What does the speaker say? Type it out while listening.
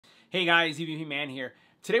Hey guys, EBPMAN here.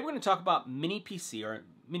 Today we're going to talk about mini PC or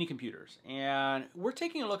mini computers, and we're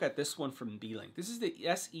taking a look at this one from Beelink. This is the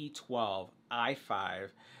SE12 i5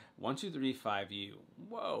 1235U.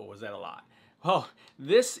 Whoa, was that a lot? Well,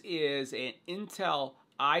 this is an Intel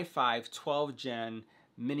i5 12 Gen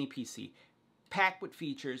mini PC. Packed with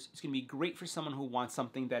features. It's going to be great for someone who wants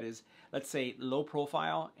something that is, let's say, low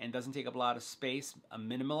profile and doesn't take up a lot of space, a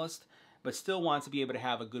minimalist, but still wants to be able to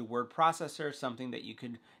have a good word processor, something that you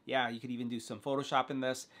could even do some Photoshop in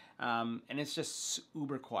this, and it's just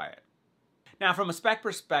uber quiet. Now, from a spec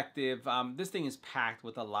perspective, this thing is packed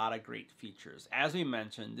with a lot of great features. As we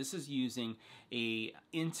mentioned, this is using a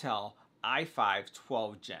Intel i5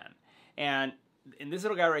 12 Gen, and in this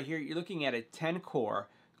little guy right here, you're looking at a 10-core,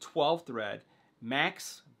 12-thread,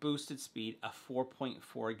 max boosted speed, a 4.4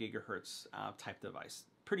 gigahertz type device.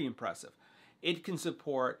 Pretty impressive. It can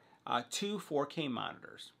support two 4K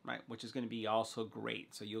monitors, right, which is going to be also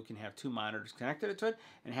great. So you can have two monitors connected to it,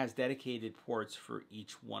 and it has dedicated ports for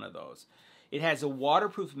each one of those. It has a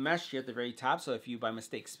waterproof mesh here at the very top, so if you by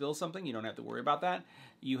mistake spill something, you don't have to worry about that.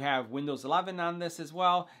 You have Windows 11 on this as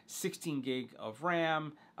well, 16 gig of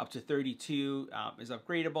RAM, up to 32 is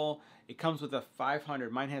upgradable. It comes with a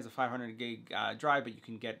 500, mine has a 500 gig drive, but you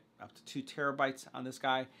can get up to 2 terabytes on this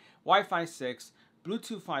guy. Wi-Fi 6,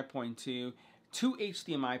 Bluetooth 5.2, 2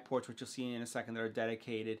 HDMI ports, which you'll see in a second, that are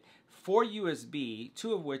dedicated, 4 USB,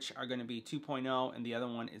 2 of which are going to be 2.0, and the other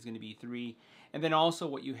one is going to be 3. And then also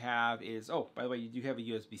what you have is, oh, by the way, you do have a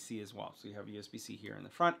USB-C as well. So you have a USB-C here in the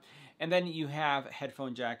front. And then you have a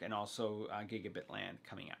headphone jack and also gigabit LAN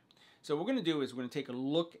coming out. So what we're going to do is we're going to take a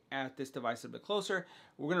look at this device a bit closer.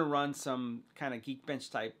 We're going to run some kind of Geekbench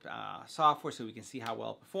type software so we can see how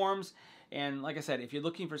well it performs. And like I said, if you're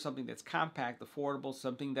looking for something that's compact, affordable,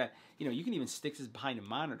 something that you can even stick this behind a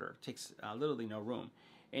monitor, it takes literally no room,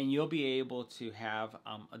 and you'll be able to have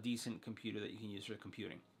a decent computer that you can use for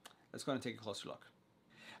computing. Let's go ahead and take a closer look.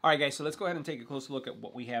 All right, guys, so let's go ahead and take a closer look at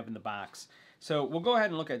what we have in the box. So we'll go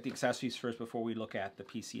ahead and look at the accessories first before we look at the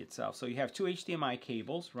PC itself. So you have 2 HDMI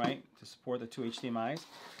cables, right, to support the 2 HDMIs.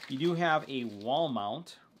 You do have a wall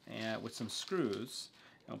mount with some screws.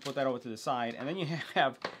 And we'll put that over to the side. And then you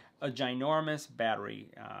have a ginormous battery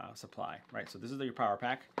supply, right? So this is your power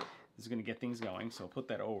pack. This is going to get things going, so put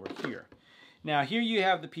that over here. Now here you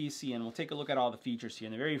have the PC, and we'll take a look at all the features here.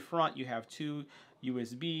 In the very front, you have 2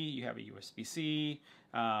 USB, you have a USB-C,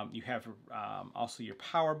 you have also your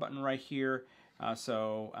power button right here,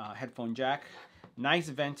 headphone jack, nice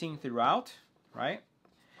venting throughout, right?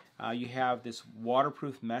 You have this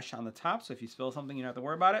waterproof mesh on the top, so if you spill something, you don't have to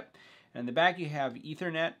worry about it. And in the back, you have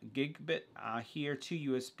Ethernet, gigabit here, 2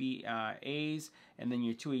 USB A's, and then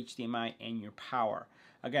your 2 HDMI and your power.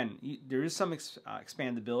 Again, there is some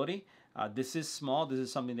expandability. This is small. This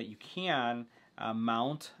is something that you can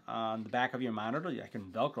mount on the back of your monitor. I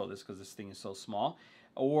can Velcro this because this thing is so small,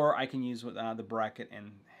 or I can use the bracket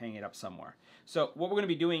and hang it up somewhere. So what we're going to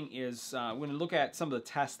be doing is we're going to look at some of the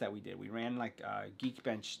tests that we did. We ran like a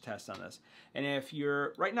Geekbench test on this. And if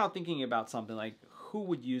you're right now thinking about something like who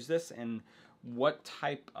would use this and what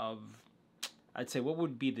type of, I'd say, what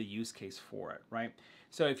would be the use case for it, right?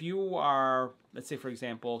 So if you are, let's say, for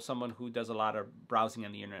example, someone who does a lot of browsing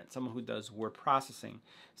on the internet, someone who does word processing,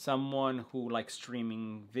 someone who likes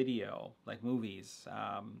streaming video, like movies,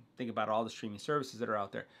 think about all the streaming services that are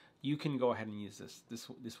out there, you can go ahead and use this.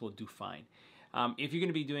 This will do fine. If you're going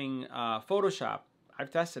to be doing Photoshop, I've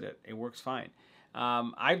tested it. It works fine.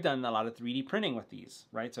 I've done a lot of 3D printing with these,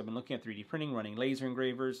 right? So I've been looking at 3D printing, running laser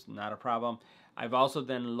engravers, not a problem. I've also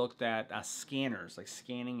then looked at scanners, like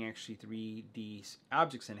scanning actually 3D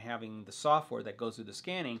objects and having the software that goes through the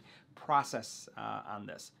scanning process on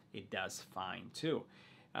this. It does fine too.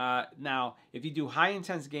 Now, if you do high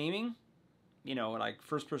intense gaming, like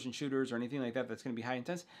first-person shooters or anything like that that's going to be high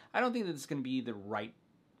intense, I don't think that it's going to be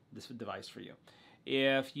this device for you.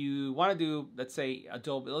 If you want to do, let's say,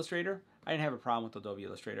 Adobe Illustrator, I didn't have a problem with Adobe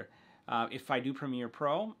Illustrator. If I do Premiere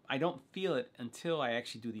Pro, I don't feel it until I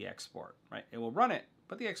actually do the export, right? It will run it,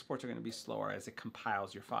 but the exports are going to be slower as it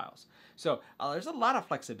compiles your files. So there's a lot of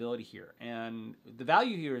flexibility here, and the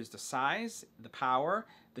value here is the size, the power,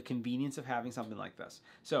 the convenience of having something like this.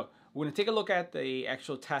 So we're going to take a look at the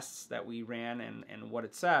actual tests that we ran and what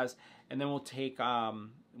it says, and then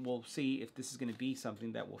we'll see if this is going to be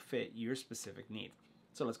something that will fit your specific need.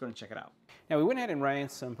 So let's go and check it out. Now we went ahead and ran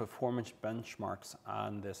some performance benchmarks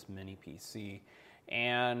on this mini PC,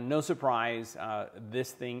 and no surprise,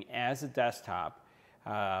 this thing as a desktop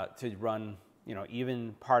to run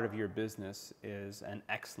even part of your business is an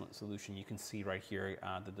excellent solution. You can see right here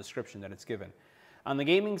the description that it's given. On the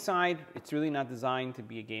gaming side, it's really not designed to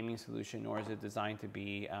be a gaming solution, nor is it designed to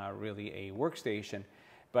be really a workstation.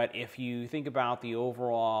 But if you think about the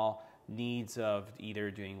overall needs of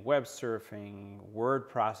either doing web surfing, word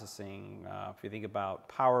processing, if you think about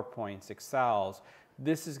PowerPoints, Excels,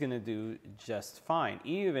 this is going to do just fine,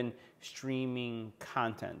 even streaming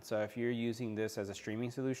content. So if you're using this as a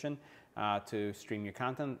streaming solution to stream your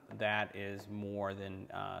content, that is more than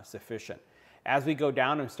sufficient. As we go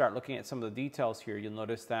down and start looking at some of the details here, you'll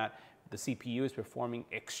notice that the CPU is performing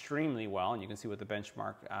extremely well, and you can see what the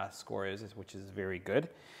benchmark score is, which is very good.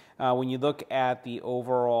 When you look at the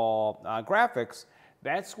overall graphics,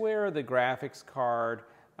 that's where the graphics card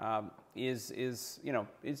is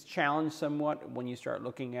challenged somewhat when you start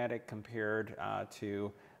looking at it compared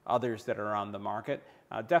to others that are on the market.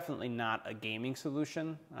 Definitely not a gaming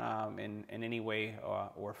solution in any way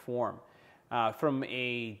or form. From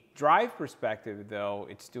a drive perspective, though,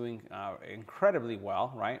 it's doing incredibly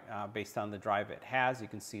well, right? Based on the drive it has, you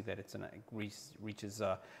can see that it reaches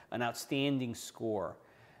an outstanding score.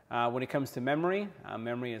 When it comes to memory,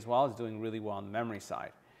 memory as well is doing really well on the memory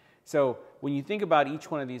side. So when you think about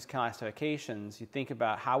each one of these classifications, you think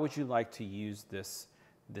about how would you like to use this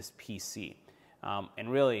PC.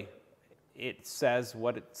 And really, it says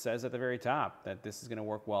what it says at the very top, that this is going to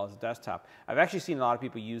work well as a desktop. I've actually seen a lot of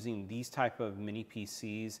people using these type of mini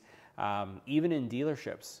PCs, even in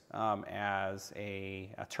dealerships, as a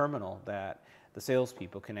terminal that the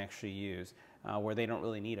salespeople can actually use, where they don't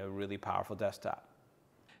really need a really powerful desktop.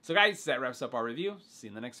 So guys, that wraps up our review. See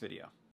you in the next video.